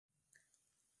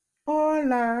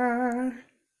Hola!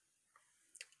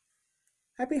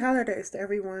 Happy holidays to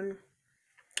everyone.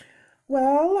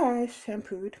 Well, I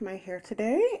shampooed my hair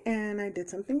today and I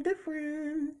did something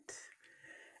different.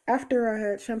 After I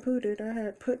had shampooed it, I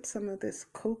had put some of this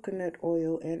coconut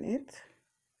oil in it.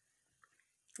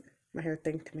 My hair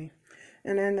thanked me.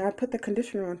 And then I put the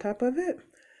conditioner on top of it.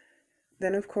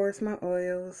 Then, of course, my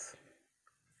oils.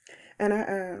 And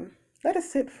I let it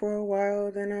sit for a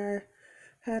while. Then I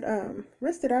had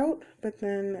rested out, but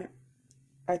then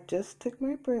I just took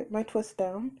my twist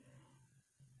down.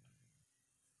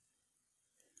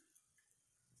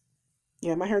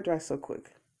 Yeah, my hair dries so quick.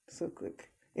 So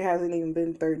quick. It hasn't even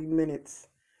been 30 minutes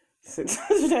since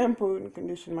I shampooed and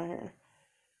conditioned my hair.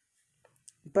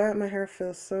 But my hair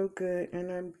feels so good,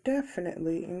 and I'm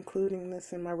definitely including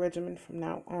this in my regimen from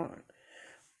now on.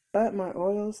 But my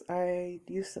oils, I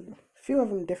used a few of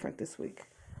them different this week.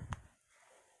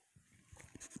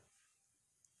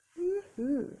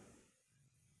 Woohoo!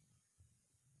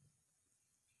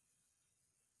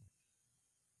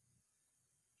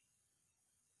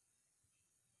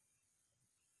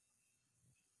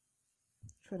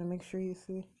 Try to make sure you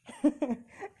see.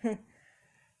 I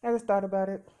just thought about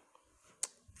it.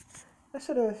 I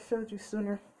should have showed you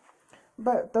sooner.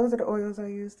 But those are the oils I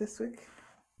used this week.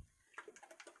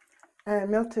 I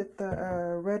melted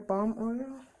the red palm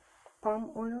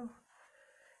oil,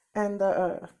 and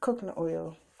the coconut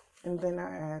oil, and then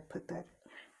I put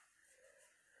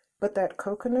that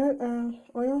coconut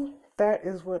oil. That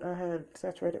is what I had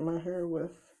saturated my hair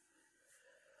with.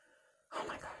 Oh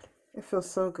my god, it feels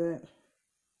so good.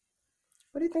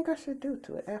 What do you think I should do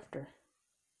to it after?